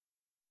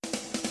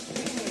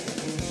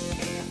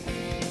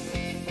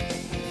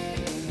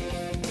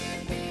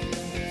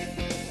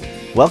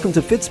Welcome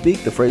to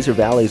Fitspeek, the Fraser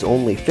Valley's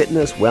only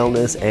fitness,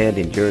 wellness, and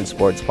endurance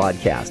sports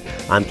podcast.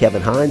 I'm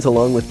Kevin Hines,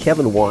 along with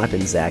Kevin Watt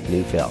and Zach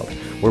Neufeld.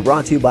 We're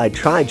brought to you by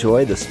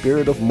TriJoy, the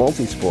spirit of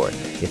multisport.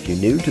 If you're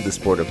new to the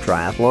sport of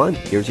triathlon,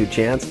 here's your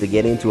chance to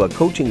get into a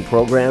coaching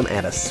program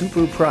at a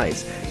super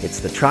price. It's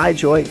the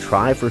TriJoy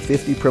Try for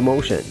 50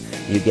 promotion.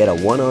 You get a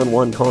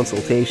one-on-one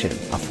consultation,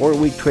 a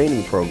 4-week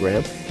training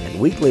program, and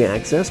weekly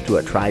access to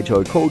a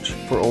TriJoy coach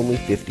for only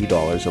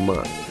 $50 a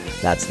month.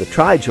 That's the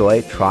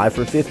TriJoy Try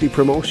for 50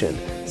 promotion.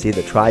 See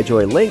the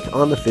TriJoy link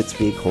on the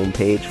Fitspeek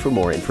homepage for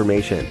more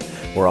information.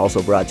 We're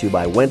also brought to you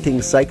by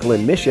Wenting's Cycle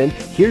and Mission.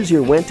 Here's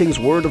your Wenting's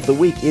word of the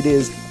week. It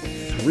is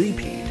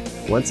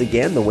three-peat. Once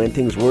again, the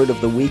Wenting's word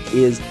of the week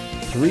is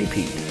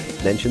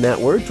three-peat. Mention that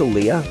word to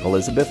Leah,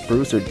 Elizabeth,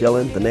 Bruce, or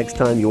Dylan the next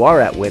time you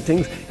are at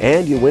Wenting's,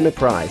 and you win a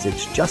prize.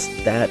 It's just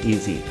that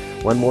easy.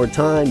 One more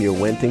time, your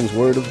Wenting's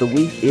word of the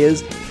week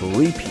is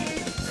three-peat.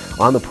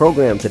 On the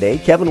program today,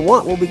 Kevin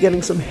Watt will be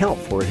getting some help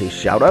for his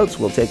shout-outs.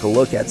 We'll take a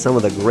look at some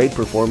of the great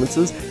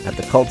performances at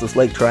the Cultus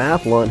Lake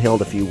Triathlon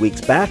held a few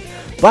weeks back.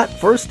 But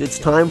first, it's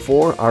time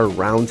for our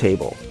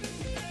roundtable.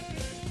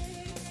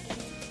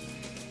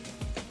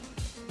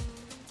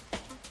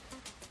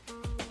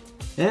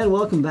 And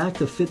welcome back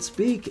to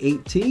Fitspeek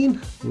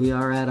 18. We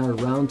are at our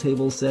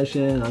roundtable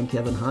session. I'm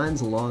Kevin Hines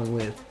along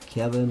with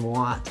Kevin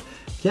Watt.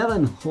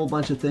 Kevin, a whole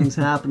bunch of things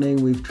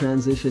happening. We've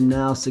transitioned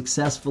now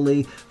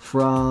successfully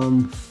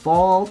from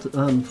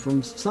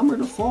from summer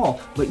to fall,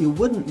 but you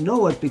wouldn't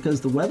know it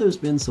because the weather's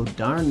been so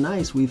darn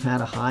nice. We've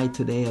had a high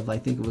today of, I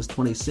think it was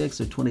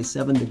 26 or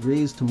 27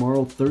 degrees.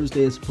 Tomorrow,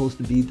 Thursday, is supposed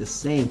to be the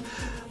same.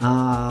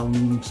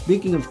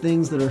 Speaking of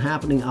things that are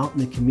happening out in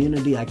the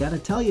community, I got to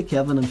tell you,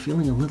 Kevin, I'm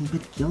feeling a little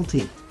bit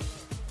guilty.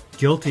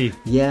 Guilty.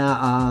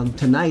 Yeah,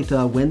 tonight,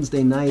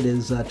 Wednesday night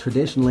is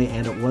traditionally,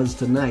 and it was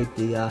tonight,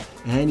 the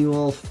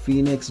annual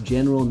Phoenix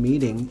General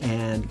Meeting,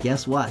 and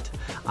guess what?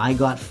 I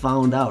got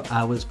found out.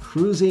 I was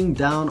cruising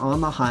down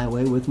on the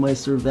highway with my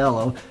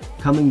Cervelo,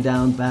 coming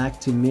down back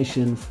to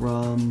Mission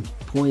from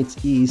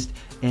Points East,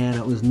 and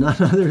it was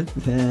none other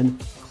than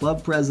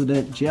Club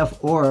President Jeff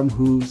Orem,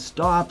 who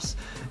stops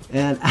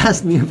and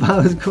asked me if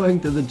I was going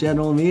to the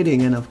general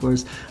meeting. And of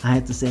course, I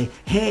had to say,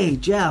 hey,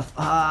 Jeff,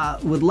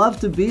 would love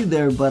to be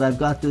there, but I've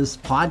got this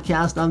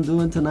podcast I'm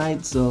doing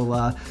tonight.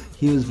 So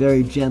he was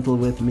very gentle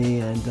with me,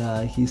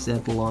 and he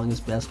sent along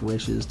his best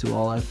wishes to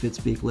all our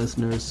Fitspeek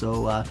listeners.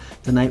 So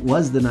tonight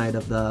was the night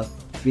of the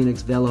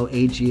Phoenix Velo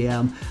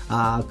AGM.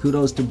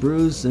 Kudos to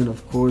Bruce and,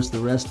 of course, the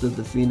rest of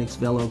the Phoenix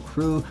Velo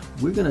crew.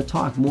 We're going to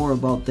talk more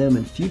about them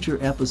in future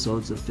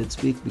episodes of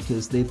Fitspeek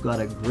because they've got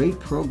a great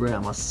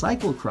program, a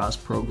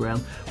cyclocross program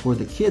for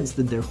the kids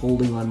that they're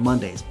holding on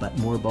Mondays. But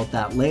more about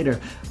that later.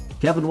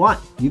 Kevin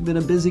Watt, you've been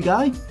a busy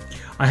guy?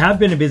 I have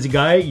been a busy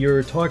guy.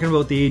 You're talking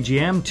about the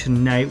AGM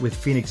tonight with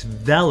Phoenix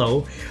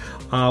Velo.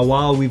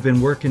 While we've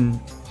been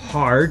working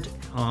hard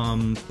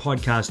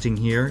podcasting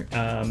here,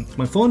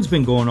 my phone's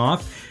been going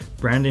off.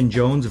 Brandon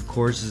Jones, of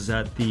course, is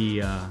at the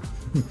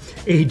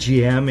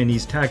AGM, and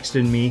he's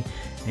texting me,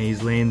 and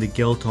he's laying the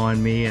guilt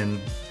on me, and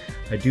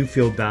I do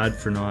feel bad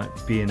for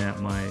not being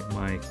at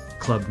my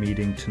club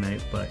meeting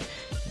tonight, but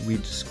we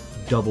just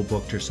double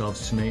booked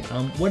ourselves tonight.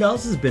 What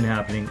else has been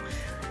happening?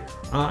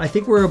 I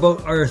think we're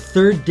about our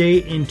third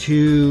day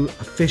into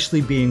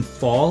officially being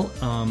fall.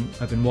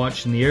 I've been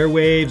watching the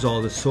airwaves,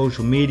 all the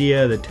social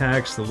media, the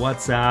text, the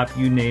WhatsApp,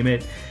 you name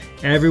it.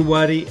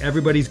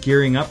 Everybody's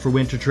gearing up for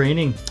winter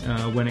training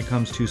when it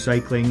comes to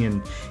cycling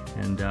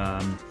and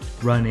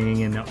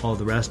running and all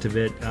the rest of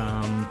it.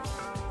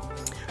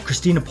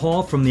 Christina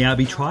Paul from the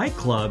Abbey Tri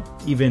Club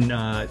even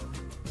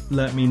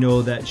let me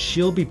know that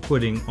she'll be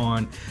putting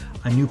on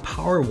a new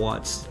Power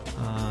Watts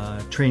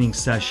training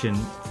session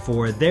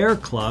for their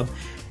club,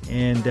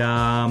 and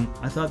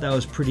I thought that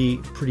was pretty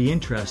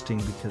interesting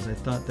because I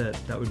thought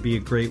that would be a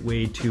great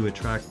way to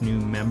attract new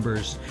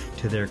members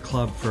to their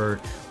club for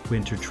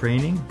winter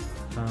training.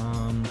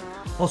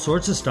 All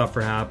sorts of stuff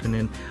are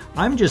happening.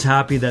 I'm just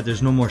happy that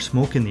there's no more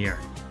smoke in the air.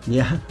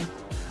 Yeah.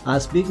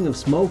 Speaking of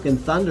smoke and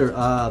thunder,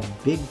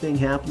 big thing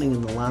happening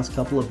in the last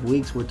couple of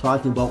weeks. We're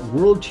talking about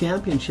world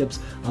championships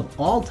of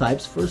all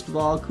types. First of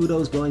all,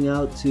 kudos going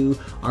out to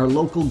our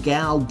local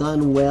gal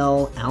done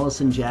well,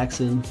 Allison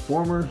Jackson,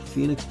 former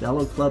Phoenix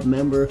Velo Club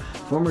member,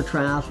 former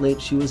triathlete.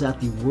 She was at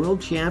the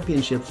World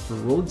Championships for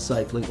road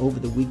cycling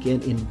over the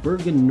weekend in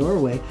Bergen,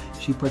 Norway.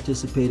 She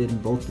participated in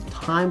both the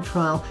time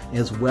trial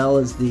as well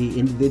as the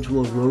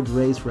individual road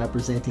race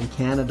representing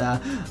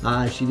Canada.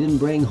 She didn't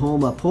bring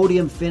home a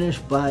podium finish,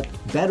 but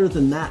better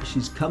than that,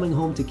 she's coming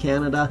home to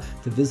Canada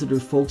to visit her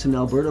folks in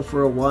Alberta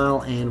for a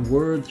while, and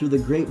word through the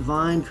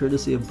grapevine,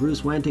 courtesy of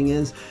Bruce Wenting,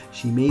 is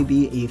she may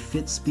be a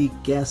Fitspeek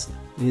guest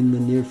in the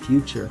near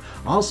future.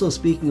 Also,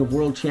 speaking of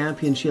world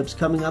championships,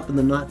 coming up in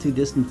the not too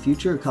distant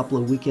future, a couple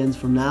of weekends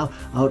from now,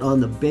 out on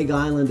the Big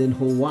Island in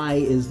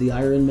Hawaii is the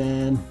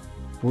Ironman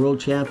World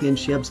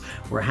Championships.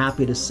 We're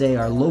happy to say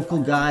our local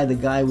guy, the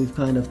guy we've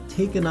kind of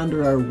taken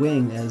under our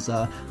wing as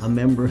a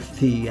member of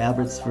the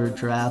Abbotsford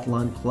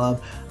Triathlon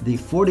Club, the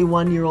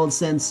 41-year-old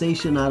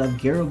sensation out of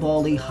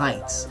Garibaldi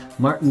Heights,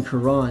 Martin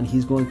Caron.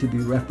 He's going to be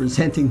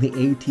representing the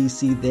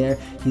ATC there.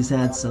 He's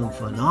had some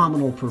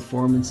phenomenal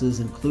performances,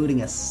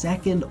 including a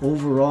second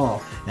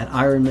overall at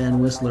Ironman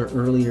Whistler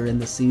earlier in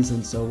the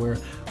season. So we're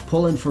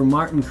pulling for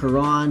Martin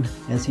Caron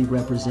as he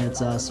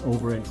represents us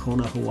over in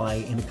Kona,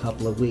 Hawaii in a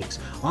couple of weeks.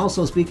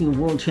 Also, speaking of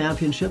World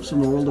Championships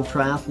from the world of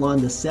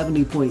triathlon, the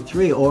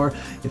 70.3, or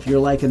if you're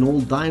like an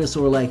old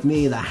dinosaur like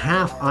me, the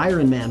half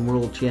Ironman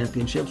World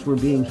Championships were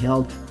being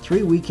held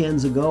 3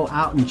 weekends ago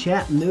out in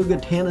Chattanooga,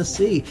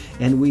 Tennessee,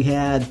 and we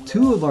had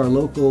two of our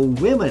local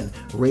women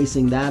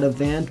racing that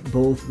event,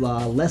 both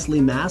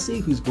Leslie Massey,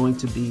 who's going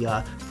to be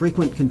a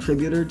frequent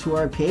contributor to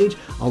our page,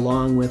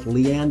 along with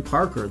Leanne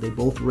Parker. They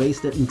both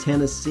raced it in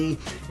Tennessee,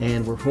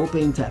 and we're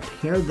hoping to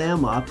pair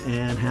them up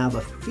and have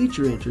a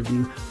feature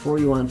interview for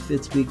you on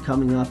Fitspeek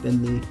coming up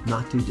in the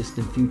not too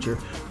distant future.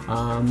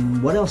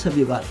 What else have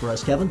you got for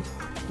us, Kevin?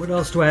 What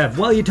else do I have?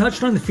 Well, you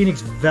touched on the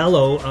Phoenix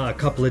Velo a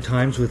couple of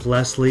times with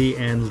Leslie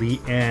and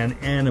Leanne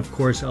and, of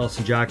course,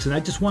 Elsie Jackson.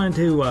 I just wanted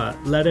to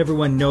let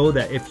everyone know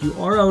that if you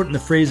are out in the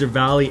Fraser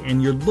Valley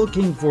and you're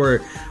looking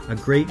for a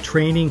great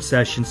training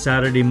session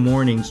Saturday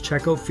mornings,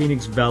 check out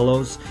Phoenix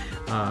Velo's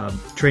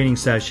training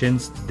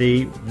sessions.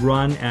 They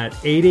run at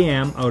 8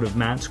 a.m. out of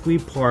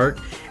Matsqui Park,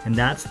 and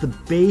that's the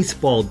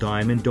baseball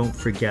diamond. Don't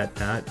forget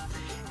that.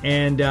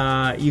 And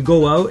you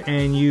go out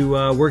and you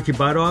work your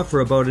butt off for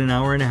about an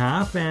hour and a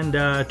half and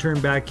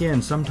turn back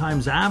in.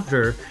 Sometimes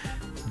after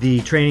the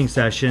training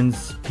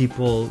sessions,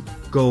 people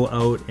go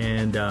out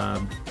and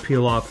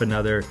peel off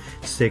another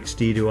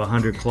 60 to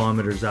 100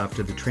 kilometers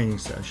after the training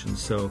sessions.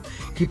 So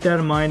keep that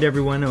in mind,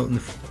 everyone out in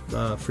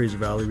the Fraser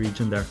Valley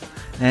region there.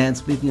 And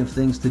speaking of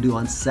things to do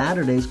on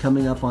Saturdays,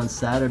 coming up on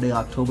Saturday,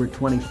 October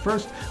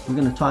 21st, we're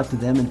going to talk to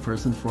them in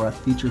person for a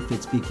feature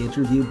Fitspeek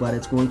interview, but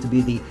it's going to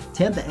be the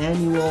 10th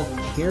annual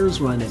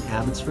CARES Run in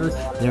Abbotsford.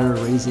 They're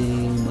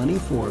raising money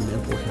for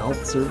mental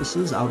health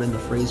services out in the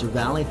Fraser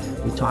Valley.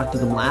 We talked to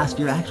them last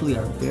year, actually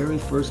our very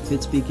first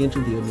Fitspeek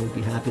interview, and we'd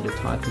be happy to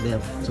talk to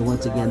them. So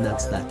once again,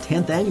 that's that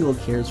 10th annual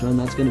CARES Run.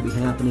 That's going to be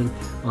happening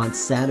on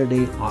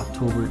Saturday,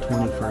 October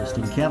 21st.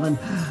 And Kevin,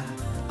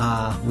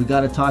 we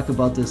got to talk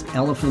about this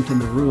elephant in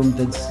the room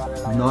that's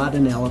not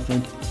an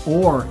elephant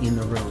or in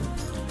the room.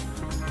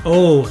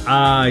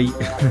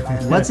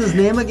 What's his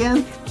name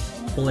again?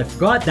 Well, I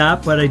forgot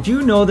that, but I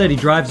do know that he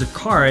drives a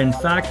car. In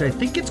fact, I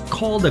think it's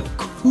called a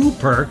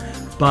Cooper,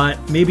 but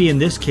maybe in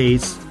this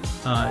case,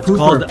 it's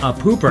called a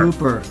Pooper.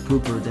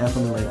 Pooper,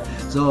 definitely.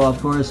 So,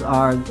 of course,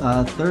 our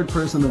third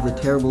person of the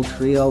terrible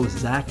trio,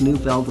 Zach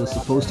Neufeld, was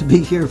supposed to be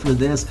here for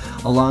this,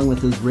 along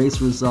with his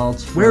race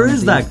results. Where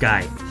is that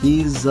guy?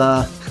 He's,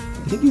 I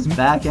think he's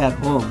back at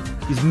home.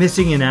 He's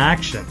missing in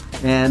action.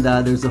 And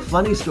there's a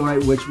funny story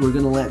which we're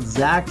going to let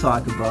Zach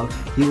talk about.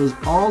 He was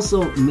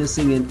also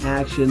missing in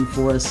action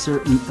for a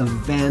certain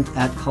event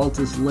at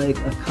Cultus Lake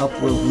a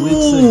couple of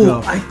weeks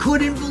ago. I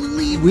couldn't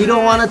believe We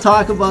don't want to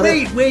talk about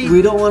it. Wait.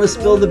 We don't want to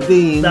spill the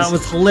beans. That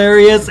was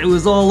hilarious. It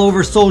was all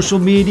over social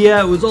media.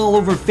 It was all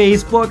over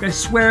Facebook. I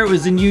swear it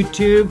was in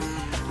YouTube.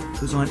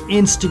 It was on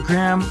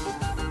Instagram.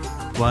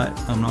 But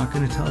I'm not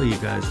going to tell you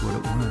guys what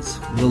it was.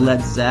 We'll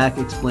let Zach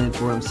explain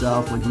for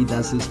himself when he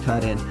does his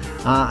cut-in.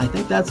 I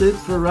think that's it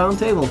for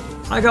Roundtable.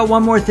 I got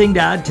one more thing to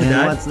add to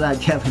that. What's that,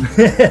 Kevin?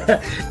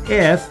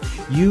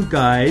 If you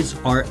guys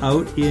are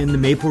out in the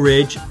Maple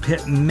Ridge,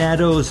 Pitt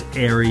Meadows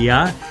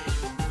area,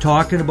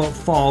 talking about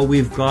fall,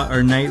 we've got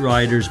our Night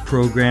Riders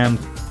program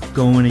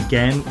going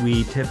again.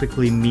 We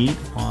typically meet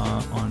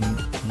on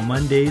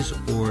Mondays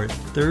or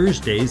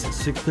Thursdays at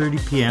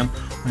 6:30 p.m.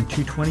 on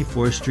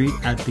 224th Street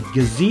at the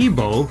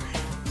Gazebo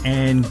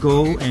and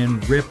go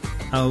and rip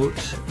out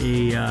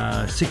a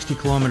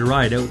 60-kilometer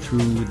ride out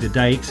through the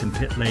dikes and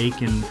Pitt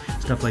Lake and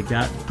stuff like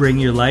that. Bring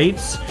your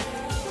lights,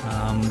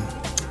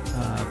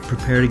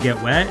 prepare to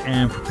get wet,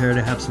 and prepare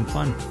to have some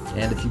fun.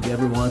 And if you've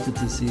ever wanted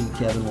to see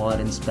Kevin Watt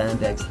in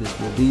spandex, this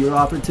will be your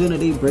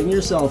opportunity. Bring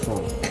your cell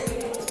phone.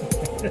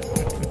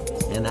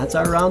 And that's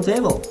our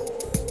Roundtable.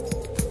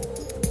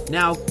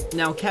 Now,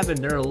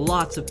 Kevin, there are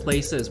lots of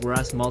places where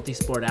us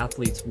multi-sport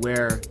athletes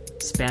wear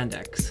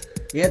spandex.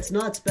 It's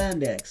not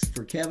spandex.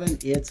 For Kevin,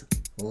 it's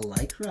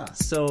Lycra.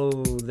 So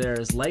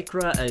there's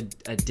Lycra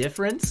a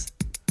difference?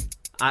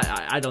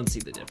 I don't see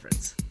the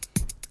difference.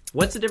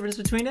 What's the difference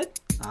between it?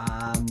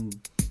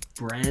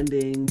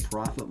 Branding,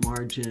 profit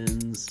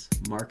margins,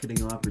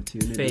 marketing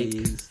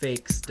opportunities.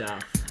 Fake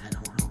stuff. I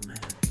don't know, man.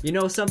 You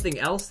know, something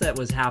else that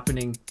was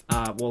happening,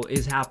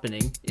 is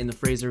happening in the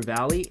Fraser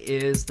Valley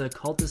is the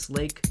Cultus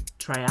Lake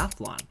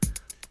Triathlon.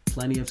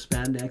 Plenty of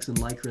spandex and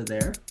Lycra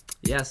there.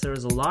 Yes, there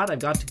was a lot. I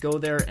got to go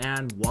there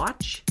and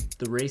watch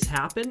the race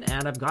happen,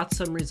 and I've got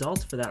some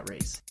results for that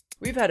race.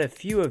 We've had a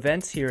few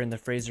events here in the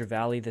Fraser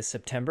Valley this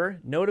September,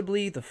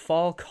 notably the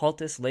Fall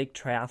Cultus Lake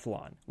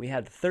Triathlon. We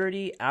had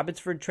 30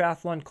 Abbotsford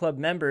Triathlon Club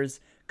members,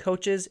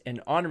 coaches,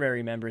 and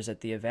honorary members at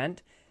the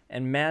event,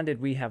 and man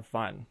did we have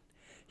fun.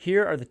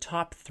 Here are the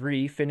top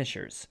 3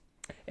 finishers.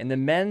 In the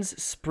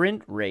men's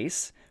sprint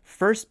race,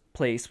 first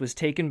place was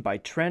taken by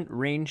Trent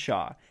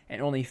Rainshaw,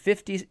 And only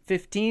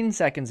 15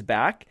 seconds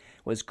back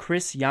was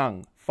Chris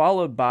Young,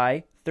 followed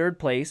by third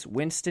place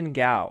Winston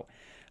Gao,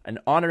 an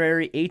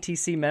honorary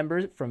ATC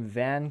member from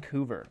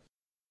Vancouver.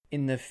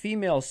 In the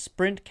female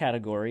sprint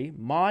category,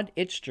 Maud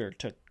Itchter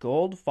took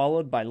gold,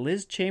 followed by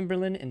Liz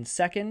Chamberlain in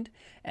second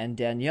and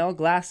Danielle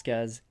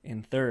Glasgow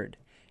in third.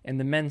 In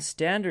the men's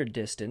standard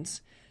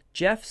distance,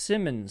 Jeff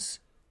Simmons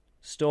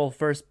stole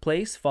first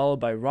place, followed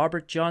by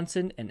Robert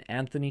Johnson and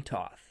Anthony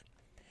Toth.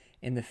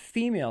 In the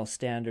female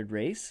standard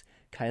race,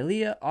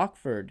 Kylia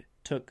Ockford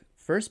took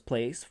first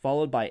place,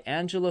 followed by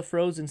Angela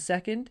Froese in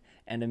second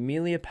and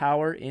Amelia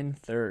Power in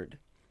third.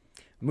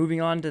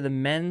 Moving on to the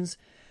men's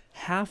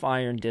half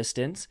iron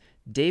distance,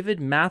 David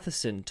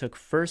Matheson took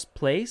first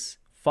place,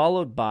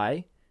 followed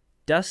by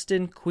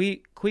Dustin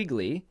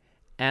Quigley,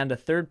 and a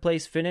third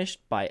place finished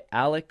by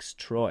Alex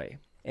Troy.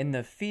 In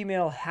the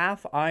female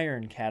half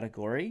iron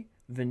category,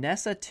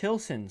 Vanessa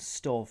Tilson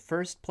stole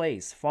first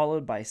place,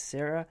 followed by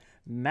Sarah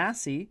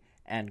Massey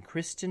and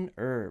Kristen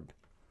Erb.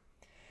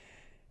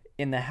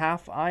 In the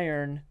half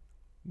iron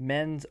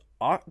men's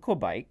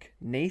aquabike,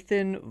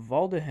 Nathan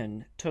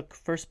Valdehan took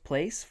first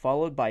place,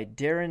 followed by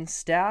Darren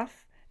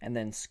Staff, and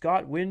then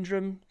Scott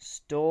Windrum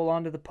stole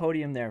onto the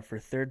podium there for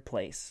third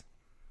place.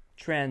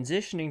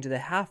 Transitioning to the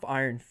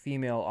half-iron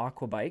female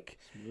aquabike,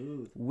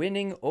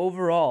 winning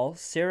overall,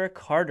 Sarah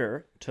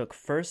Carter took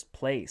first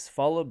place,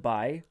 followed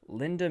by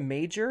Linda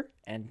Major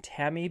and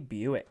Tammy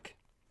Buick.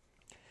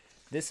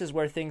 This is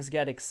where things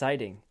get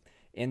exciting.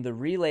 In the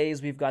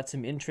relays, we've got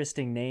some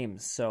interesting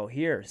names. So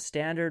here,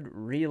 standard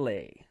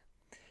relay.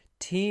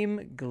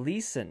 Team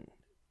Gleason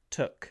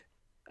took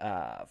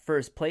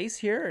first place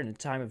here in a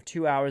time of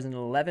 2 hours and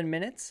 11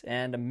 minutes,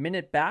 and a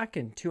minute back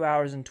in 2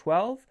 hours and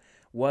 12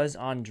 was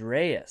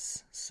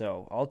Andreas.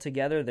 So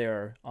altogether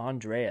they're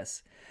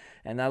Andreas.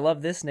 And I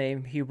love this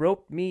name. He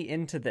roped me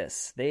into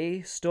this.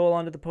 They stole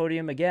onto the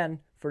podium again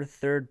for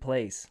third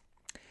place.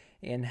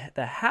 In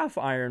the half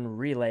iron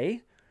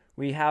relay,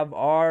 we have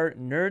our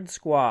Nerd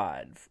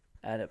Squad,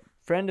 a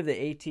friend of the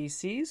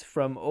ATCs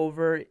from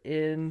over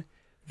in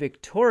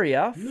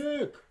Victoria,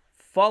 Nick.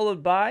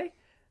 Followed by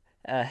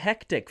a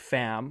Hectic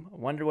Fam.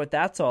 Wonder what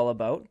that's all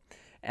about.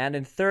 And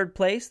in third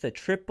place, the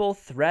Triple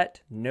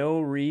Threat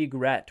No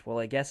Regret. Well,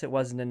 I guess it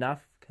wasn't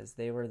enough because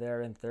they were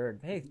there in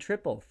third. Hey,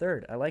 triple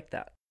third. I like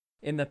that.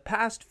 In the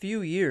past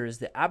few years,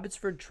 the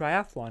Abbotsford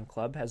Triathlon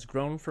Club has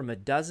grown from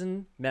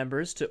 12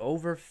 members to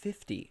over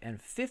 50, and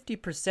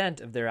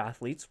 50% of their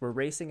athletes were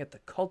racing at the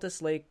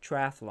Cultus Lake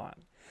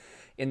Triathlon.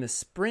 In the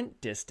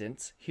sprint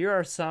distance, here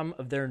are some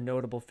of their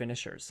notable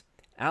finishers.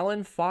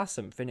 Alan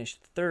Fossum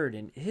finished third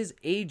in his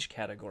age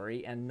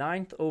category and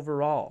 9th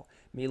overall.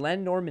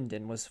 Mylène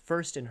Normandin was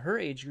first in her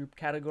age group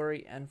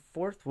category and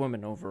 4th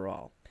woman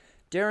overall.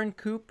 Darren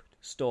Coop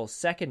stole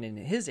second in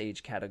his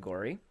age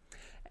category.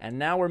 And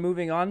now we're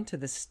moving on to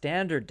the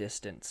standard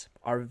distance.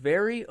 Our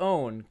very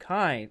own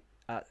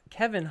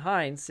Kevin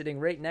Hines, sitting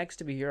right next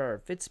to me here, our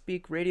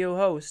Fitspeek radio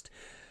host,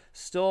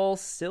 stole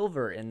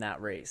silver in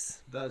that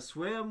race. The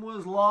swim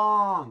was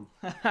long.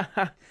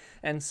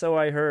 And so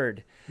I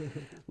heard.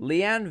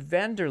 Leanne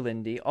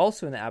Vanderlinde,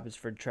 also in the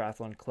Abbotsford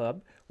Triathlon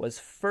Club, was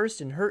first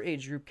in her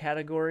age group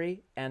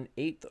category and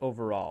 8th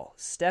overall.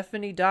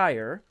 Stephanie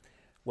Dyer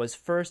was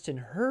first in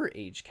her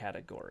age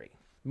category.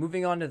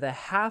 Moving on to the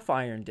half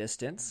iron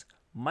distance,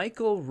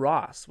 Michael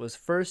Ross was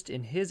first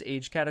in his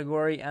age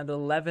category and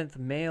 11th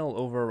male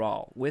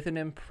overall, with an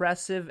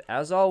impressive,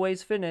 as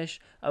always, finish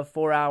of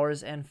 4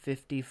 hours and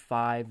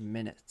 55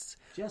 minutes.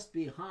 Just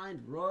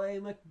behind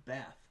Roy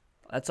Macbeth.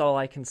 That's all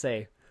I can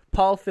say.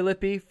 Paul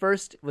Philippi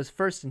was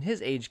first in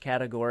his age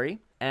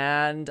category,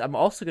 and I'm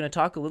also going to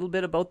talk a little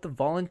bit about the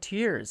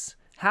volunteers.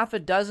 Half a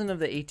dozen of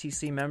the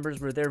ATC members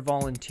were there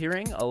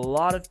volunteering. A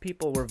lot of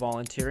people were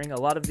volunteering.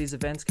 A lot of these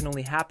events can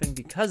only happen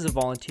because of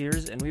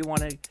volunteers, and we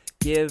want to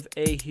give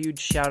a huge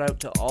shout out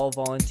to all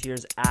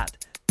volunteers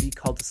at the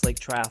Cultus Lake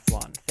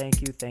Triathlon. Thank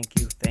you, thank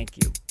you, thank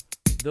you.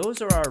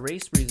 Those are our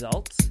race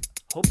results.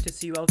 Hope to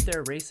see you out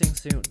there racing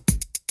soon.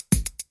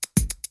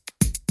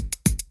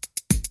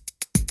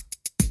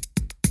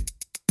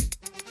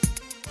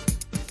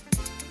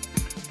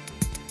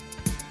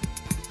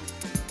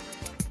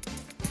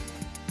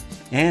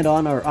 And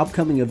on our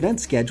upcoming event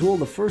schedule,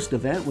 the first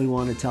event we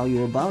want to tell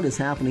you about is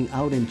happening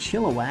out in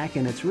Chilliwack,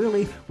 and it's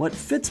really what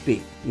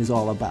Fitspeek is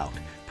all about,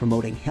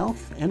 promoting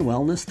health and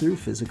wellness through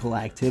physical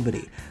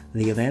activity.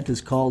 The event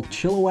is called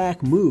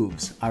Chilliwack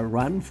Moves, a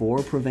run for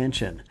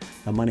prevention.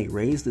 The money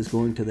raised is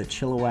going to the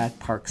Chilliwack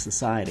Park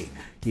Society.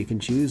 You can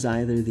choose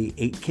either the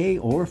 8K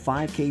or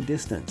 5K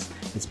distance.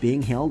 It's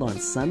being held on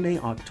Sunday,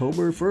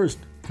 October 1st.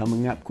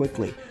 Coming up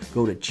quickly.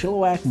 Go to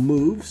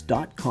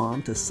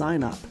chilliwackmoves.com to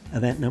sign up.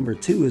 Event number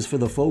 2 is for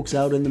the folks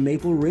out in the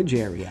Maple Ridge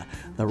area.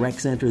 The rec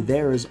center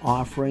there is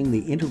offering the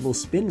interval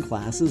spin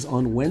classes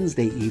on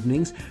Wednesday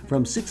evenings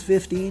from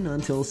 6:15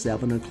 until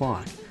 7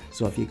 o'clock.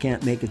 So if you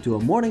can't make it to a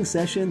morning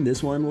session,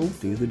 this one will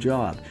do the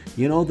job.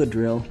 You know the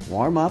drill.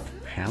 Warm up,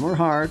 hammer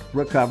hard,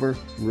 recover,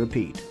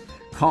 repeat.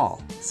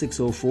 Call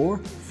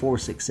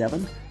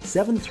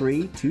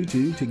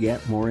 604-467-7322 to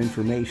get more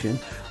information,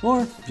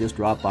 or just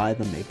drop by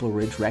the Maple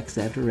Ridge Rec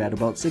Center at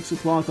about 6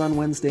 o'clock on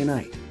Wednesday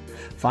night.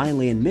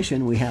 Finally, in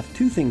Mission, we have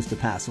two things to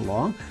pass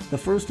along. The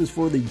first is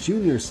for the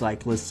junior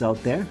cyclists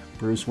out there.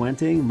 Bruce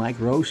Wenting, Mike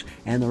Roche,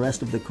 and the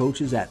rest of the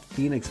coaches at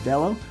Phoenix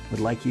Velo would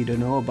like you to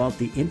know about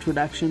the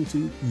introduction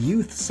to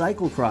youth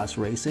cyclocross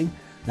racing.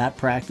 That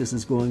practice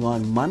is going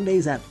on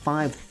Mondays at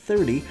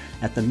 5:30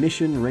 at the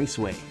Mission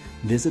Raceway.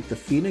 Visit the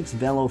Phoenix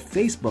Velo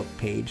Facebook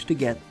page to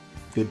get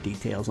good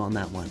details on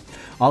that one.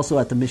 Also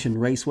at the Mission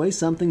Raceway,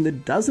 something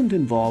that doesn't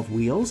involve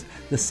wheels,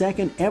 the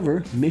second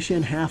ever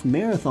Mission Half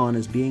Marathon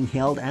is being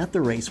held at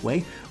the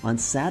Raceway on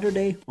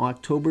Saturday,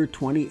 October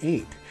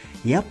 28th.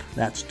 Yep,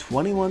 that's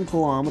 21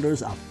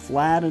 kilometers of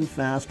flat and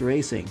fast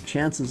racing.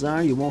 Chances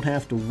are you won't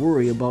have to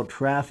worry about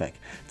traffic.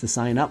 To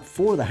sign up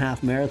for the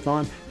half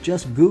marathon,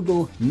 just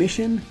Google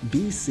Mission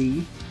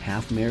BC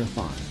Half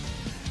Marathon.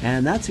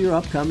 And that's your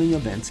upcoming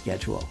event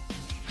schedule.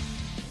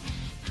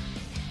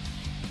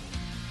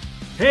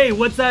 Hey,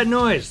 what's that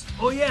noise?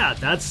 Oh yeah,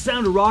 that's the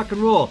sound of rock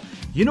and roll.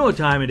 You know what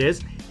time it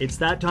is. It's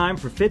that time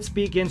for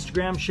Fitspeek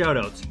Instagram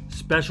shoutouts.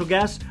 Special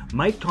guest,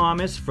 Mike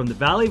Thomas from the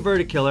Valley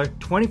Vertikiller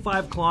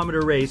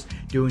 25-kilometer race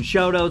doing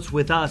shoutouts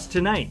with us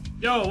tonight.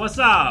 Yo, what's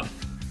up?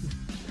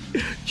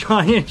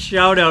 Giant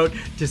shoutout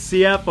to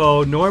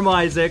CFO Norm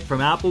Isaac from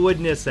Applewood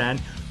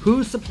Nissan,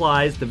 who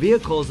supplies the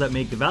vehicles that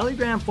make the Valley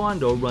Grand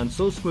Fondo run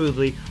so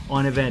smoothly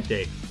on event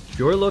day. If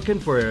you're looking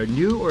for a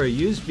new or a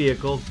used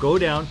vehicle, go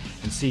down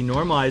and see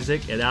Norm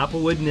Isaac at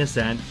Applewood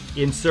Nissan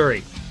in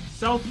Surrey.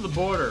 South of the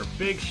border,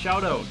 big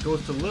shout out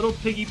goes to Little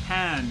Piggy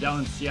Pan down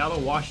in Seattle,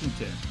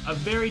 Washington. A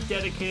very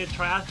dedicated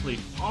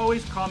triathlete,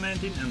 always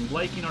commenting and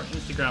liking our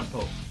Instagram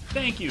posts.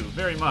 Thank you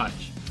very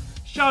much.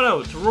 Shout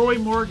out to Roy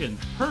Morgan,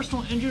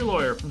 personal injury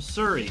lawyer from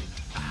Surrey,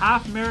 a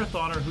half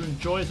marathoner who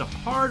enjoys a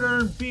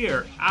hard-earned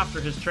beer after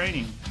his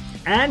training.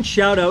 And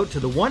shout out to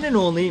the one and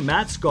only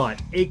Matt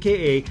Scott,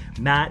 aka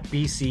Matt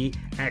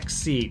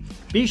BCXC.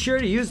 Be sure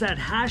to use that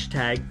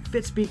hashtag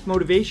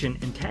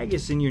FitspeakMotivation and tag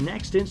us in your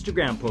next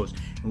Instagram post,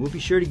 and we'll be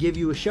sure to give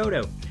you a shout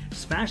out.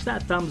 Smash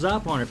that thumbs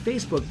up on our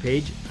Facebook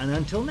page, and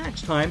until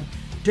next time,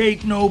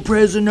 take no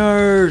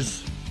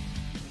prisoners!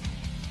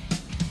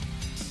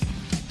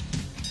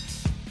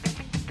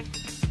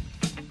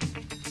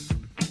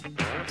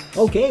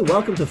 Okay,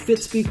 welcome to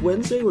Fitspeek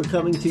Wednesday. We're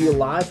coming to you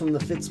live from the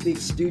Fitspeek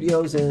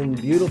studios in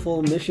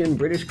beautiful Mission,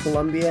 British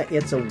Columbia.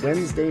 It's a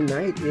Wednesday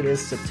night. It is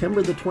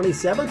September the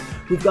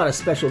 27th. We've got a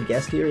special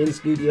guest here in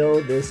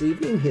studio this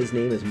evening. His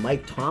name is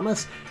Mike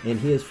Thomas, and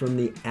he is from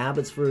the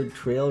Abbotsford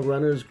Trail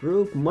Runners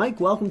Group.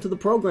 Mike, welcome to the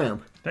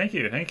program. Thank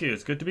you.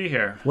 It's good to be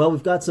here. Well,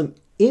 we've got some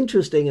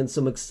interesting and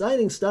some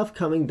exciting stuff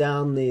coming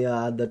down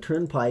the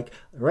turnpike.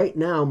 Right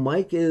now,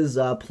 Mike is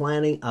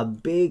planning a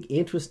big,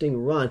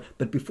 interesting run.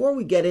 But before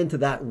we get into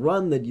that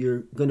run that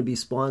you're going to be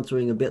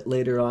sponsoring a bit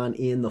later on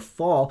in the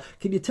fall,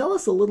 can you tell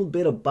us a little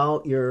bit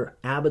about your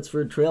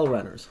Abbotsford Trail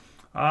Runners?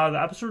 The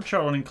Abbotsford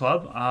Trail Running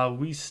Club,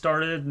 we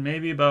started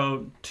maybe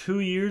about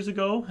 2 years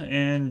ago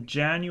in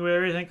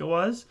January, I think it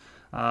was.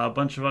 A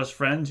bunch of us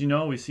friends,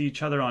 we see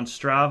each other on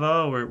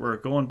Strava. We're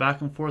going back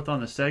and forth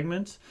on the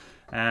segments.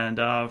 And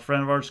a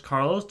friend of ours,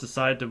 Carlos,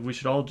 decided that we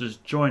should all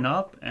just join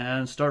up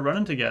and start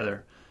running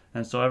together.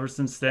 And so ever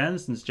since then,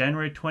 since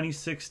January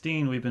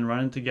 2016, we've been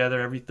running together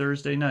every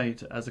Thursday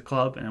night as a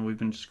club, and we've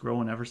been just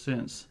growing ever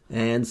since.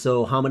 And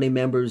so how many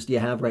members do you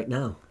have right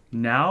now?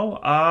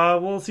 Now,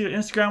 we'll see, on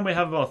Instagram we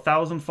have about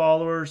 1,000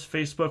 followers.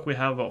 Facebook we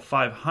have about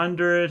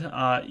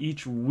 500.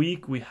 Each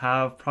week we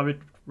have probably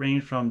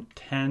range from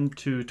 10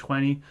 to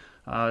 20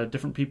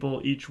 different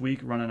people each week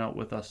running out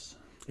with us.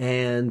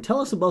 And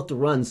tell us about the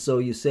runs. So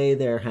you say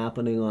they're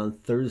happening on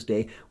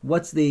Thursday.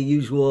 What's the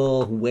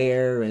usual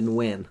where and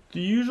when?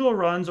 The usual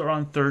runs are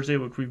on Thursday,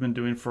 which we've been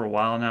doing for a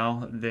while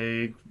now.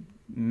 They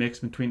mix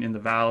between in the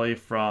valley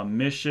from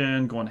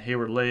Mission, going to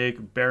Hayward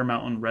Lake, Bear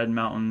Mountain, Red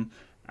Mountain,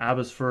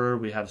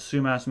 Abbotsford. We have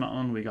Sumas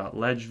Mountain. We got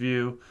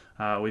Ledgeview.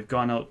 We've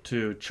gone out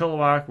to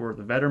Chilliwack. We're at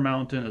the Vedder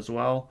Mountain as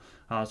well.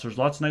 So there's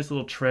lots of nice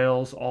little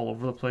trails all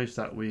over the place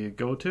that we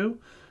go to.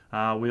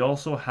 We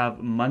also have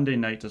Monday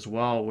night as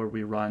well where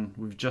we run.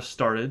 We've just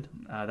started.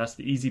 That's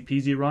the Easy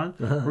Peasy run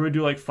where we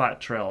do like flat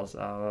trails.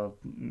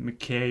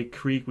 McKay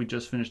Creek we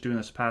just finished doing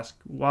this past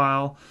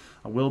while.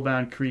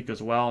 Wilban Creek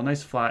as well.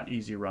 Nice flat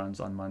easy runs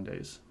on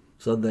Mondays.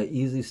 So the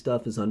easy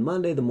stuff is on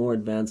Monday. The more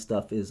advanced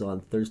stuff is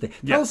on Thursday. Tell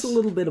Yes. us a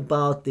little bit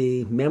about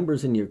the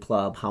members in your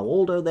club. How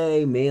old are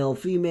they? Male,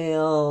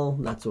 female,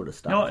 that sort of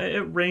stuff. No,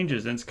 it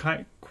ranges, and it's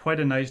quite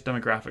a nice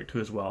demographic too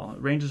as well.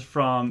 It ranges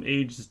from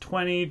ages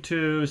 20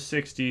 to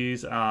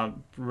 60s,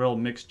 real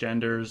mixed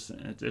genders.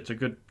 It's a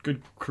good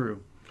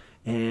crew.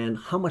 And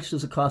how much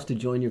does it cost to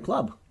join your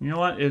club? You know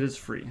what? It is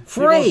free.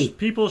 Free!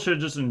 People should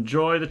just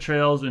enjoy the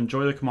trails,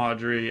 enjoy the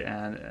camaraderie,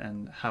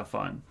 and have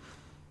fun.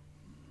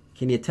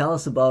 Can you tell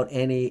us about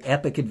any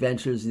epic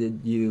adventures that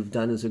you've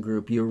done as a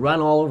group? You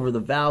run all over the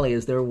valley.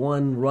 Is there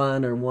one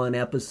run or one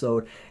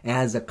episode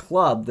as a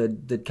club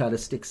that kind of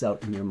sticks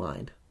out in your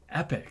mind?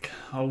 Epic.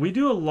 We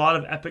do a lot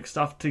of epic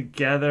stuff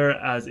together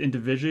as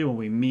individually when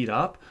we meet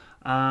up.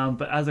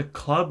 But as a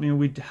club,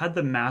 we had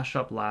the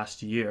mashup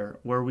last year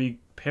where we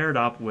paired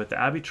up with the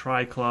Abbey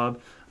Tri Club,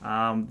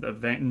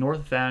 the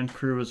North Van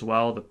crew as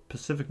well, the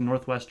Pacific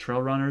Northwest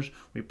Trail Runners.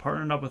 We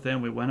partnered up with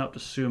them. We went up to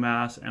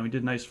Sumas and we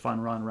did a nice fun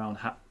run around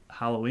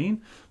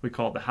Halloween. We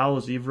called it the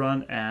Hallows Eve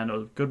run, and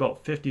a good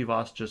about 50 of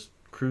us just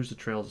cruised the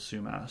trails of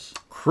Sumas.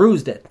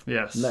 Cruised it.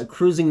 Yes. Now,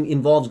 cruising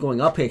involves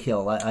going up a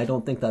hill. I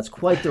don't think that's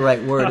quite the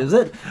right word, is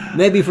it?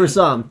 Maybe for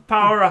some.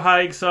 Power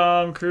hike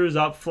some, cruise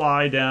up,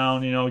 fly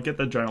down, get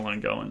the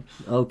adrenaline going.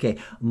 Okay.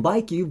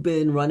 Mike, you've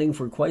been running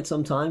for quite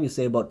some time. You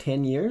say about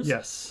 10 years?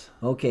 Yes.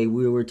 Okay,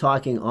 we were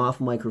talking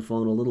off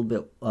microphone a little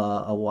bit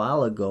a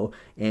while ago,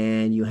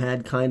 and you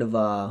had kind of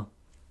a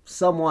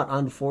somewhat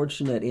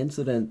unfortunate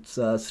incident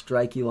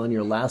strike you on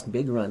your last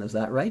big run. Is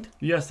that right?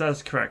 Yes,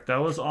 that's correct. That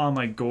was on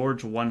my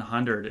Gorge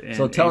 100 in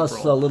So tell April.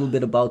 us a little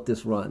bit about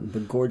this run. The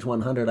Gorge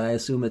 100, I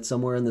assume it's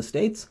somewhere in the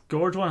States?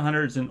 Gorge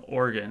 100 is in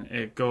Oregon.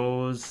 It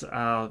goes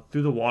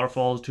through the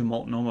waterfalls to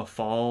Multnomah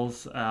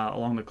Falls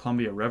along the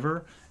Columbia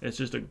River. It's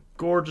just a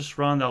gorgeous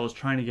run that I was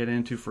trying to get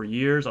into for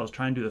years. I was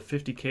trying to do the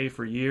 50K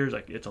for years.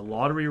 It's a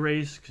lottery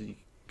race because you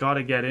got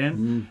to get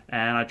in.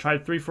 And I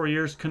tried 3-4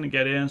 years, couldn't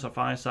get in, so I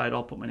finally decided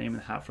I'll put my name in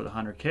the hat for the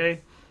 100K.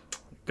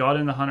 Got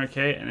in the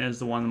 100K, and it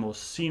is one of the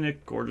most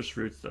scenic, gorgeous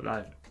routes that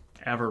I've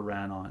ever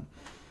ran on.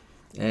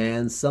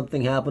 And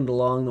something happened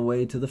along the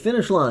way to the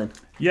finish line.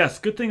 Yes,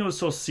 good thing it was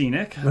so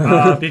scenic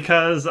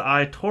because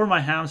I tore my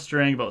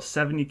hamstring about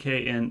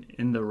 70K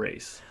in the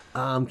race.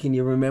 Can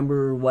you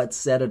remember what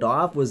set it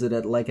off? Was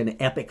it like an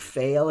epic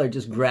fail or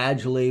just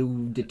gradually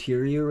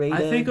deteriorated?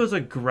 I think it was a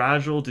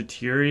gradual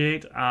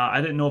deteriorate.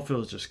 I didn't know if it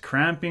was just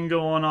cramping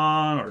going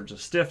on or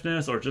just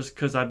stiffness or just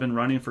because I've been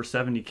running for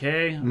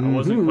 70K. I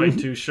wasn't quite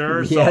too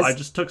sure. So Yes. I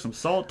just took some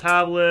salt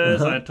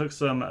tablets and I took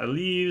some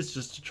leaves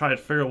just to try to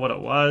figure out what it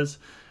was.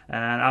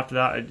 And after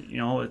that,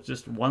 it's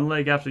just one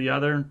leg after the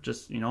other.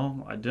 Just,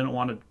 I didn't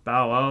want to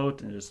bow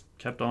out and just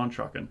kept on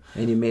trucking.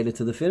 And you made it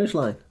to the finish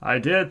line. I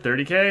did,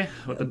 30K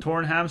with a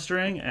torn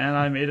hamstring, and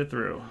I made it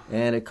through.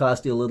 And it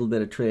cost you a little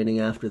bit of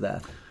training after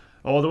that.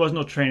 Oh, there was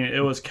no training.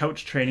 It was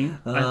couch training,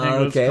 I think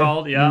it was okay.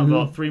 called. Yeah,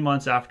 about 3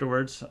 months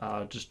afterwards,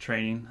 just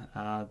training.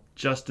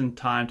 Just in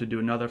time to do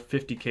another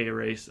 50K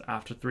race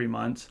after 3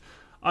 months.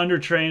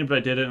 Under-trained, but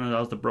I did it, and that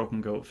was the Broken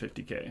Goat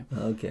 50K.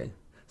 Okay.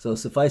 So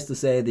suffice to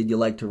say that you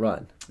like to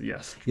run.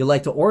 Yes. You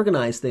like to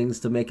organize things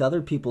to make other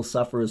people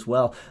suffer as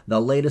well. The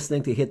latest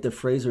thing to hit the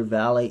Fraser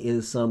Valley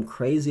is some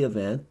crazy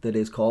event that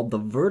is called the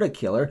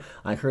Vertikiller.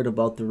 I heard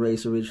about the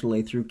race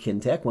originally through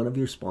Kintec, one of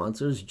your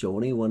sponsors,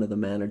 Joni, one of the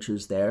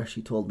managers there.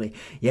 She told me,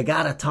 you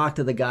got to talk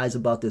to the guys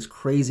about this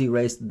crazy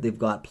race that they've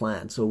got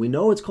planned. So we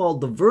know it's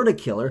called the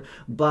Vertikiller,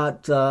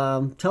 but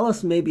tell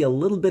us maybe a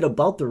little bit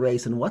about the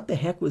race and what the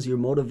heck was your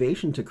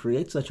motivation to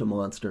create such a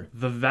monster?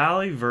 The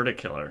Valley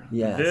Vertikiller.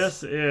 Yes.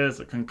 This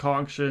is a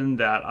concoction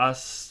that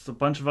a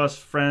bunch of us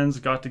friends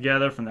got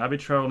together from the Abbey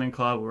Trail Running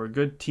Club. We're a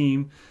good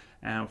team,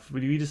 and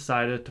we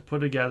decided to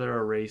put together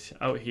a race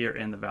out here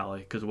in the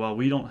valley because, well,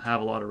 we don't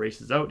have a lot of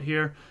races out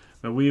here,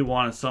 but we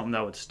wanted something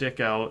that would stick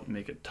out,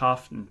 make it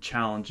tough and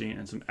challenging,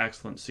 and some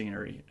excellent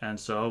scenery. And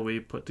so we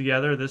put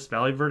together this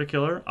Valley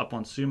Vertikiller up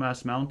on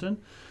Sumas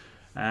Mountain,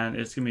 and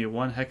it's going to be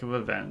one heck of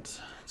an event.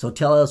 So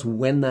tell us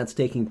when that's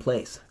taking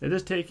place. It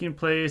is taking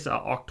place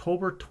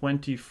October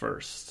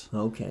 21st.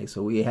 Okay,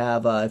 so we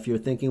have, if you're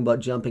thinking about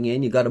jumping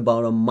in, you got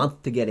about a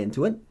month to get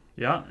into it.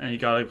 Yeah, and you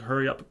got to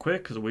hurry up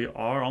quick because we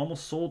are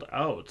almost sold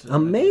out.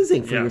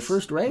 Amazing for your Yes,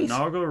 first race.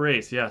 Inaugural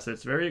race, yes.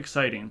 It's very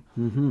exciting.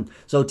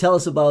 So tell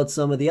us about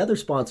some of the other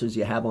sponsors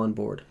you have on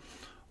board.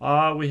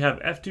 We have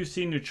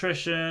F2C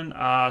Nutrition,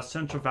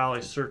 Central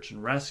Valley Search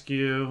and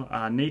Rescue,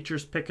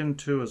 Nature's Pickin'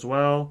 too as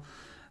well.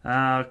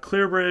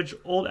 Clearbridge,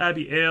 Old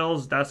Abbey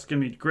Ales, that's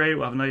going to be great.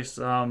 We'll have a nice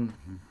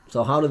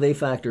So how do they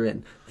factor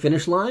in?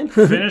 Finish line?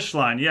 finish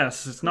line.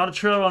 Yes, it's not a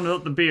trail run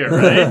without the beer,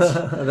 right?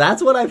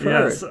 That's what I've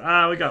heard. Yes,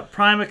 we got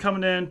Prima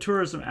coming in,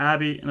 Tourism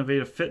Abbey,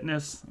 Innovative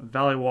Fitness,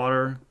 Valley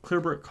Water,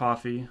 Clearbrook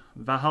Coffee,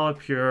 Valhalla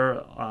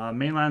Pure,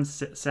 Mainland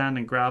Sand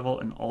and Gravel,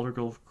 and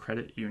Aldergrove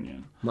Credit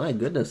Union. My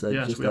goodness.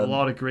 Yes, we have a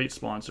lot of great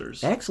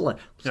sponsors. Excellent.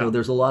 So Yeah.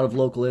 there's a lot of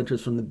local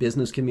interest from the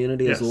business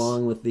community as Yes.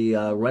 along with the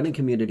running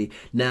community.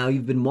 Now,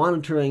 you've been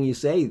monitoring, you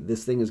say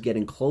this thing is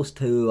getting close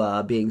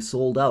to being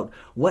sold out.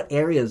 What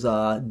areas,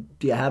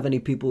 do you have any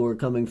people who are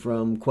coming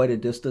from quite a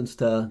distance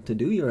to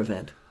do your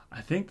event?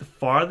 I think the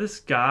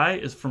farthest guy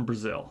is from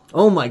Brazil.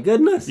 Oh my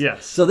goodness.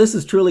 Yes. So this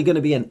is truly going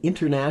to be an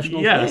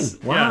international Yes,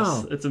 thing. Wow.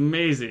 yes, it's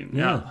amazing.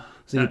 Yeah.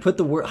 So you put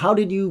the word, how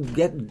did you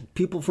get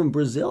people from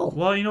Brazil?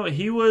 Well,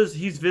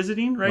 he's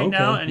visiting right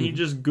now, Okay. and he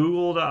just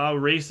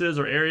Googled races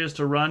or areas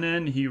to run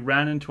in. He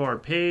ran into our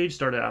page,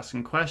 started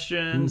asking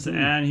questions,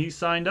 and he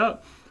signed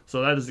up.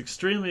 So that is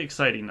extremely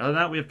exciting. Other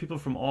than that, we have people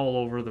from all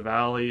over the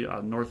valley,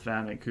 North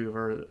Van,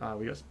 Vancouver.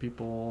 We got some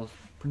people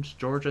Prince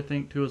George, I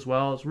think, too, as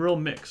well. It's a real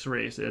mixed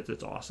race.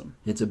 It's awesome.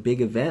 It's a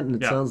big event,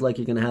 and it sounds like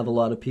you're going to have a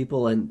lot of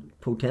people and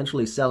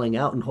potentially selling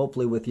out. And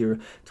hopefully with your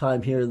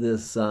time here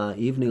this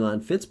evening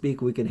on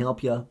Fitspeek, we can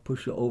help you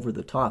push you over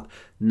the top.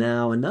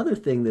 Now, another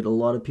thing that a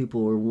lot of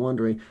people were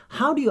wondering,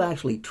 how do you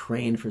actually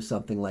train for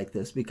something like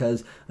this?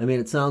 Because, I mean,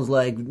 it sounds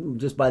like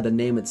just by the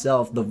name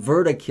itself, the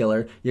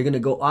Vertikiller, you're going to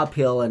go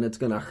uphill and it's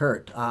going to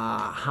hurt.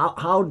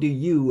 How do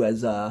you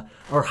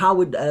or how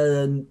would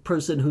a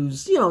person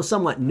who's,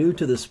 somewhat new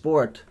to the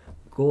sport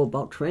go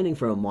about training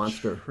for a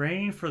monster?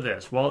 Train for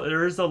this. Well,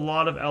 there is a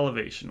lot of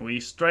elevation.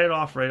 We right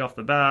off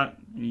the bat,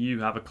 you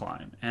have a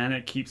climb. And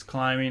it keeps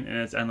climbing, and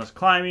it's endless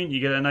climbing.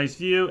 You get a nice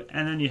view,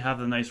 and then you have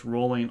the nice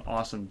rolling,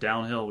 awesome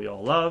downhill we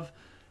all love.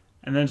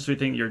 And then just when you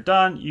think you're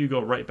done, you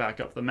go right back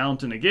up the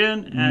mountain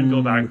again and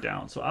go back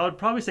down. So I would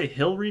probably say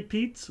hill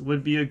repeats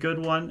would be a good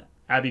one.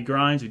 Abbey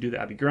grinds, we do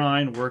the Abbey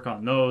grind, work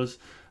on those.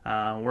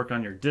 Work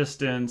on your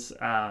distance,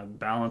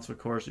 balance, of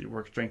course, you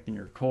work strengthening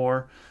your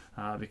core.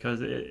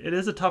 Because it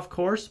is a tough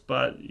course,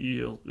 but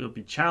you'll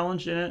be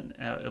challenged in it.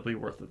 It'll be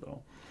worth it,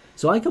 though.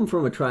 So I come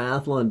from a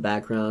triathlon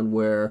background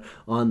where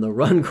on the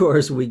run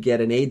course we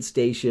get an aid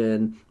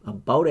station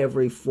about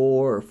every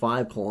 4 or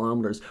 5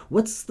 kilometers.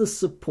 What's the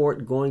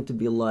support going to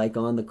be like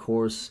on the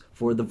course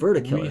for the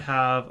Vertikiller? We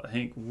have, I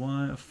think,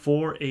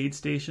 4 aid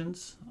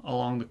stations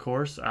along the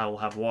course. We'll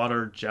have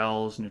water,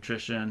 gels,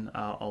 nutrition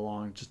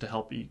along just to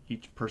help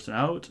each person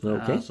out.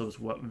 Okay. So it's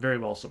very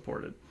well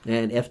supported.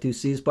 And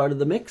F2C is part of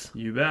the mix?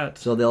 You bet.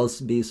 So they'll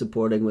be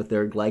supporting with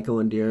their glyco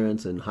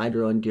endurance and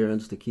hydro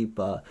endurance to keep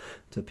people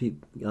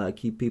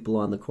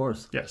on the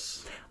course.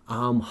 Yes.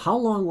 How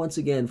long, once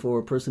again, for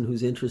a person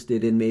who's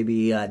interested in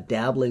maybe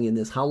dabbling in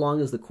this, how long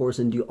is the course,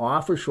 and do you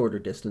offer shorter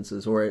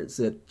distances, or is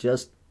it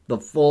just the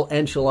full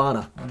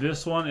enchilada?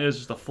 This one is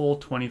just a full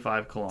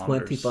 25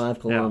 kilometers. 25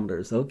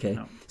 kilometers, okay.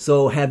 Yeah.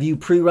 So have you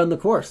pre-run the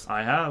course?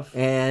 I have.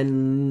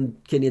 And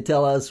can you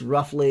tell us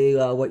roughly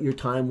what your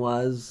time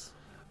was?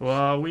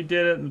 Well, we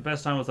did it, and the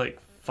best time was like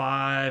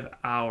 5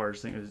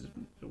 hours, I think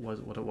was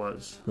what it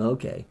was.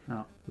 Okay.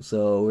 Oh.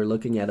 So we're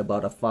looking at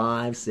about a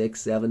 5, 6,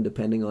 7,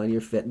 depending on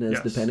your fitness,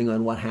 depending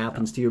on what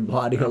happens to your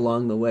body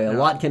along the way. A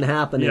lot can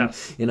happen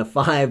in a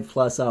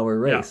 5+ hour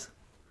race.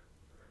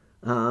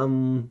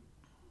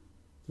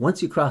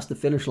 Once you cross the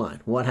finish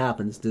line, what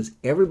happens? Does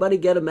everybody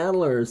get a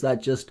medal, or is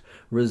that just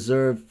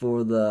reserved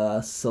for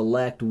the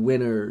select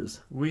winners?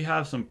 We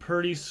have some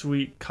pretty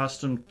sweet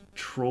custom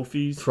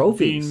trophies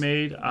being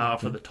made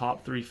for the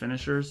top 3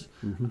 finishers.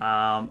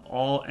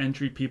 All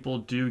entry people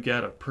do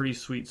get a pretty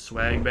sweet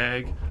swag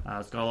bag.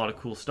 It's got a lot of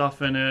cool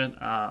stuff in it.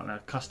 A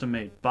custom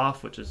made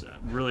buff, which is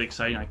really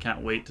exciting. I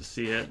can't wait to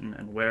see it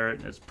and wear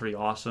it. It's pretty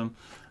awesome.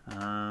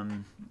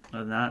 Other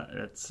than that,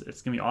 it's going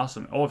to be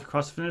awesome. Oh, if you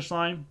cross the finish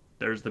line,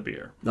 there's the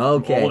beer.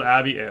 Okay. Old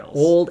Abbey Ales.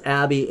 Old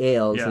Abbey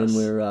Ales, yes. And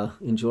we're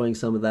enjoying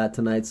some of that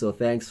tonight. So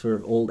thanks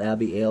for Old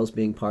Abbey Ales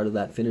being part of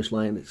that finish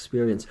line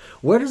experience.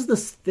 Where does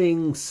this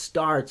thing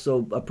start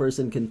so a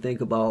person can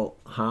think about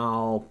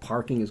how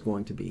parking is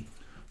going to be?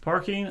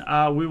 Parking,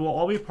 we will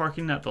all be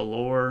parking at the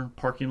lower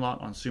parking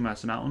lot on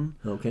Sumas Mountain.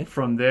 Okay.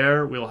 From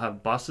there, we'll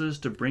have buses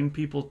to bring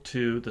people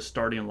to the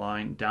starting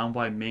line down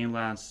by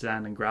mainland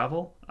sand and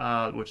gravel,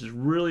 which is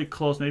really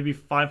close, maybe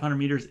 500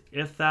 meters,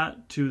 if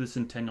that, to the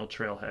Centennial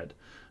Trailhead.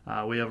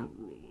 We have,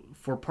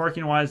 for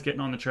parking wise, getting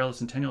on the trail, the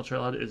Centennial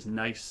Trailhead is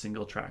nice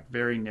single track,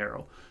 very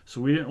narrow.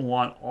 So we didn't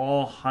want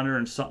all 100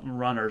 and something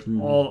runners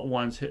all at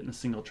once hitting a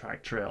single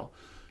track trail.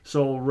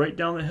 So right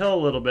down the hill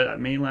a little bit at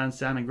mainland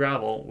sand and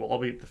gravel, we'll all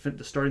be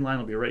the starting line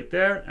will be right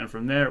there, and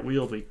from there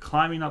we'll be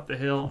climbing up the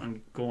hill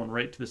and going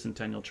right to the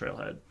Centennial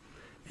Trailhead.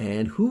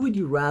 And who would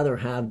you rather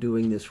have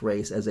doing this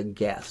race as a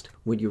guest?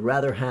 Would you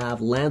rather have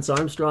Lance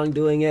Armstrong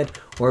doing it,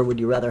 or would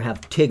you rather have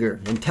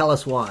Tigger? And tell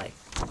us why.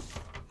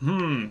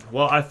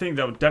 Well, I think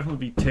that would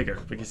definitely be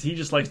Tigger, because he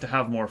just likes to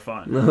have more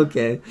fun.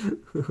 Okay.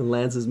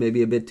 Lance is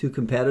maybe a bit too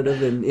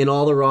competitive in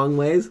all the wrong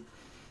ways?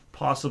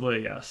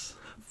 Possibly, yes.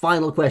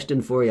 Final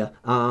question for you.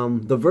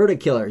 The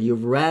Vertikiller,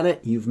 you've ran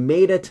it, you've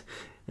made it.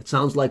 It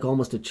sounds like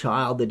almost a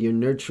child that you're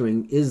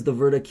nurturing. Is the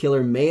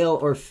Vertikiller male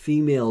or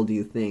female, do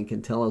you think?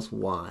 And tell us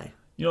why.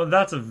 You know,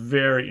 that's a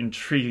very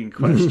intriguing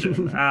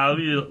question. It'll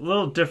be a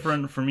little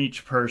different from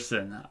each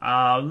person.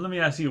 Let me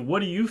ask you, what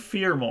do you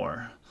fear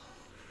more?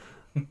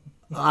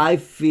 I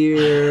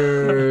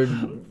fear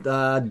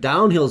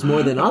downhills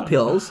more than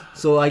uphills,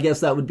 so I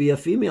guess that would be a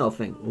female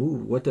thing.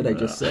 Ooh, what did I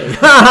just say?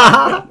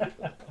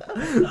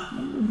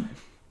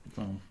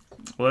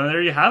 Well,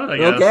 there you have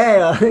it, I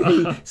guess.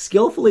 Okay,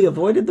 skillfully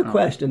avoided the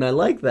question. I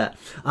like that.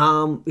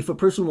 If a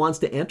person wants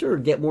to enter or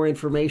get more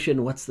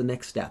information, what's the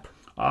next step?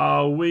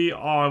 We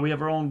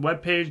have our own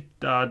webpage,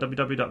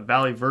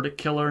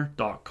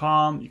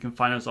 www.valleyvertikiller.com. You can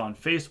find us on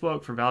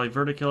Facebook for Valley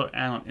Vertikiller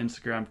and on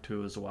Instagram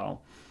too as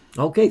well.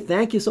 Okay,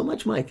 thank you so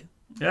much, Mike.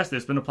 Yes,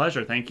 it's been a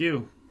pleasure. Thank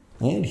you.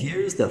 And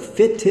here's the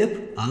Fit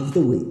Tip of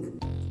the Week.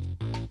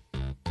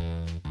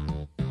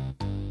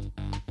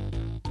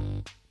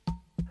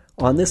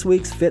 On this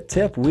week's Fit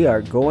Tip, we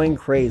are going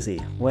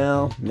crazy.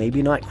 Well,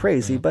 maybe not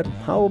crazy, but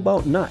how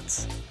about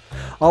nuts?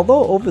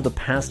 Although over the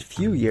past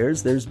few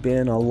years there's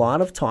been a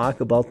lot of talk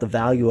about the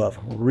value of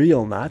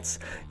real nuts,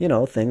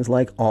 things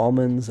like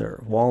almonds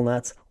or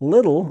walnuts,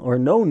 little or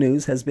no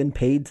news has been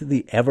paid to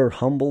the ever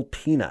humble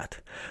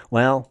peanut.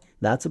 Well,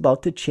 that's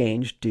about to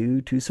change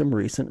due to some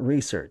recent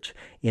research.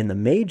 In the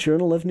May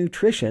Journal of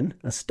Nutrition,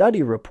 a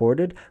study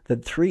reported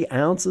that 3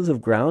 ounces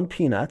of ground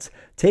peanuts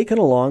taken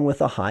along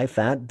with a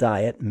high-fat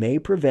diet may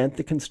prevent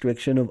the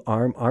constriction of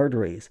arm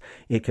arteries.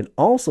 It can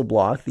also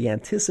block the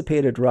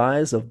anticipated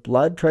rise of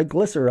blood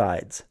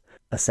triglycerides.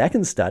 A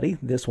second study,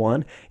 this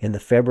one in the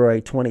February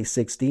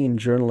 2016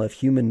 Journal of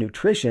Human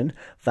Nutrition,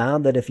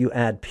 found that if you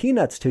add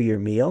peanuts to your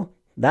meal,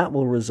 that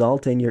will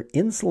result in your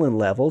insulin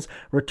levels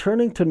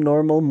returning to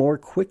normal more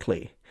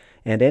quickly.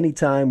 And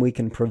anytime we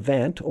can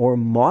prevent or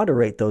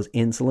moderate those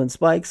insulin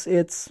spikes,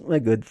 it's a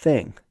good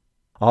thing.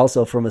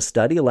 Also from a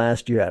study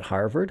last year at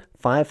Harvard,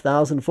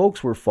 5,000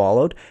 folks were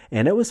followed,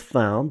 and it was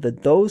found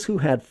that those who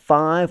had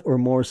 5 or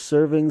more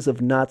servings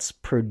of nuts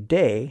per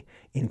day,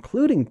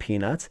 including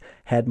peanuts,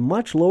 had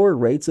much lower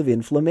rates of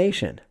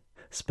inflammation.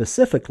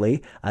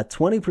 Specifically, a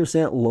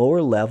 20%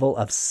 lower level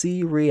of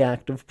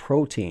C-reactive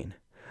protein.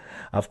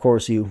 Of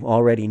course, you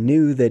already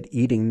knew that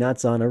eating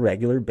nuts on a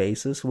regular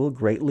basis will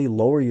greatly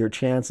lower your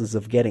chances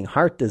of getting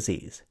heart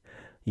disease.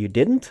 You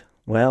didn't?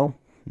 Well,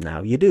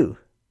 now you do.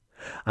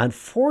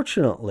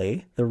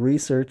 Unfortunately, the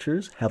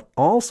researchers have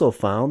also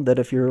found that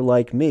if you're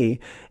like me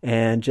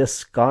and just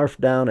scarf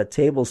down a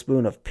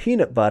tablespoon of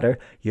peanut butter,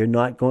 you're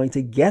not going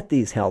to get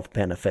these health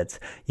benefits.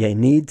 You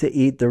need to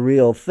eat the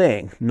real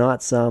thing,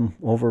 not some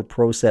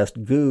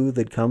over-processed goo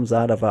that comes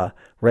out of a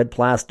red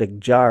plastic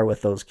jar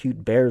with those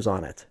cute bears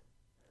on it.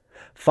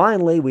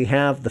 Finally, we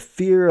have the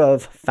fear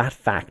of fat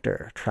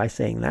factor. Try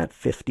saying that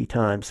 50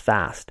 times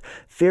fast.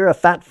 Fear of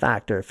fat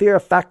factor.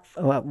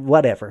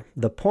 Whatever.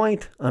 The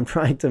point I'm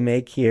trying to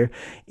make here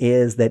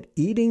is that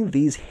eating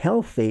these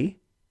healthy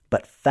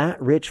but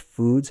fat-rich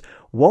foods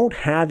won't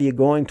have you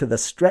going to the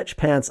stretch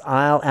pants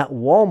aisle at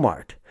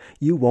Walmart.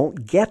 You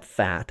won't get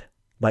fat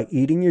by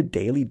eating your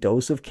daily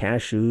dose of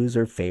cashews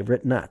or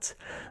favorite nuts.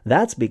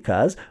 That's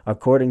because,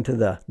 according to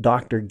the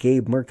Dr.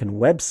 Gabe Merkin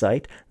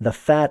website, the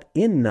fat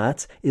in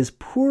nuts is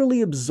poorly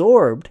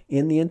absorbed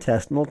in the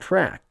intestinal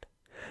tract.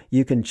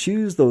 You can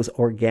choose those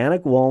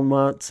organic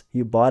walnuts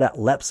you bought at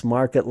Lep's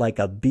Market like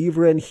a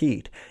beaver in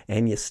heat,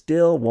 and you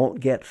still won't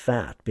get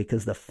fat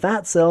because the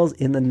fat cells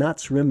in the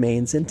nuts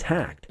remains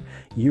intact.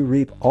 You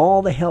reap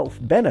all the health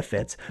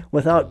benefits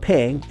without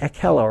paying a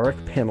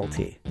caloric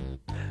penalty.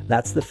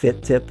 That's the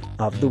Fit Tip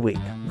of the week.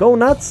 Go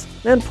nuts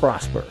and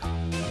prosper.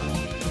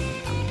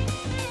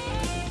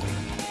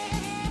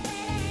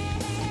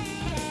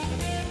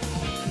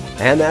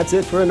 And that's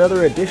it for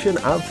another edition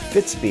of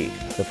Fitspeek,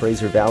 the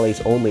Fraser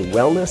Valley's only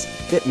wellness,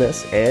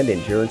 fitness, and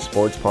endurance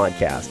sports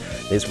podcast.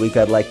 This week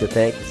I'd like to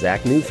thank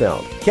Zach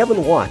Neufeld,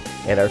 Kevin Watt,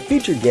 and our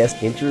featured guest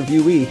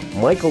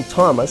interviewee, Michael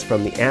Thomas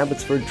from the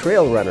Abbotsford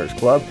Trail Runners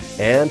Club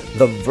and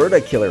the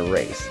Vertikiller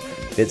Race.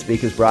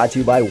 Fitspeek is brought to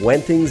you by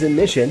Wentings in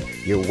Mission.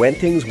 Your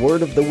Wentings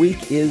word of the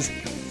week is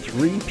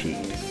three-peat.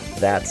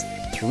 That's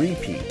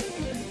three-peat.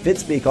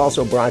 Fitspeek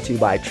also brought to you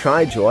by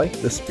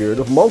TriJoy, the spirit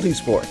of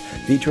multisport,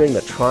 featuring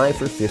the Try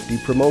for 50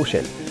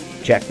 promotion.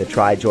 Check the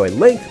TriJoy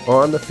link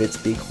on the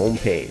Fitspeek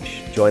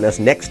homepage. Join us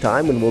next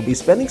time when we'll be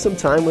spending some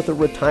time with a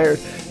retired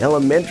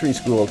elementary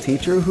school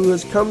teacher who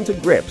has come to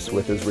grips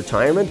with his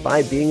retirement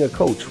by being a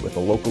coach with a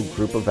local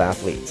group of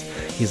athletes.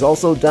 He's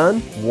also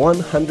done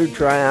 100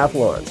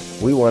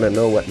 triathlons. We want to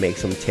know what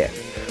makes him tick.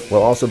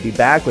 We'll also be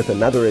back with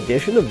another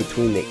edition of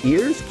Between the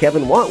Ears.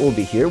 Kevin Watt will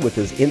be here with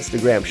his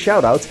Instagram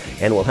shoutouts,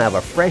 and we'll have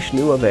a fresh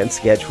new event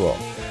schedule.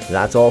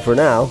 That's all for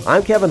now.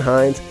 I'm Kevin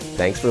Hines.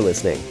 Thanks for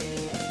listening.